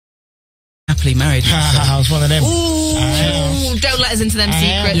happily married. I was one of them. Ooh, don't let us into them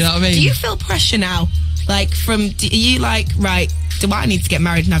secrets. You know what I mean? Do you feel pressure now? Like, are you like, right, do I need to get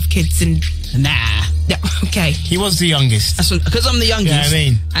married and have kids? And Nah. yeah, okay. He was the youngest. That's because I'm the youngest. Yeah, I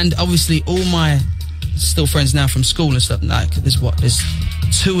mean. And obviously all my still friends now from school and stuff, like, there's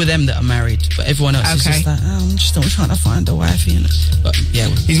 2 of them that are married, but everyone else is just like, oh, I'm still trying to find a wifey. But yeah.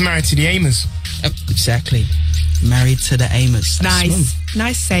 He's married to the Amers. Exactly. Married to the Amers. That's Nice. smooth.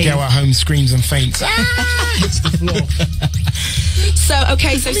 Nice saying. Girl at home screams and faints. Hits the floor. So,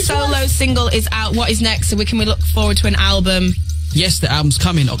 okay, so solo single is out. What is next? So can we look forward to an album? Yes, the album's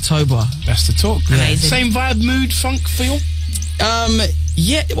coming October. That's the talk. Amazing. Same vibe, mood, funk, feel?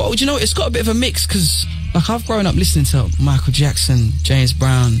 Yeah, well, you know, it's got a bit of a mix because, like, I've grown up listening to Michael Jackson, James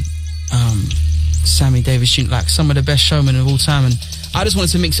Brown, Sammy Davis Jr., like some of the best showmen of all time, and I just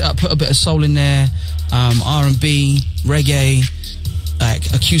wanted to mix it up, put a bit of soul in there, R&B, reggae, like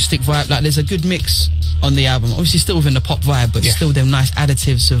acoustic vibe. Like, there's a good mix on the album. Obviously, still within the pop vibe, but still them nice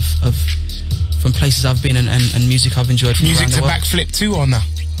additives of from places I've been and music I've enjoyed from Music around to the world. backflip too or no?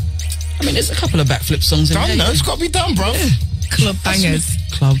 I mean, there's a couple of backflip songs in there. Done, though. It's got to be done, bro. Yeah. Club bangers.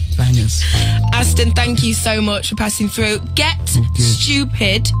 Club bangers. Aston, thank you so much for passing through. Get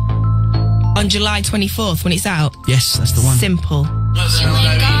Stupid on July 24th when it's out. Yes, that's the one. Simple. You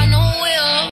ain't got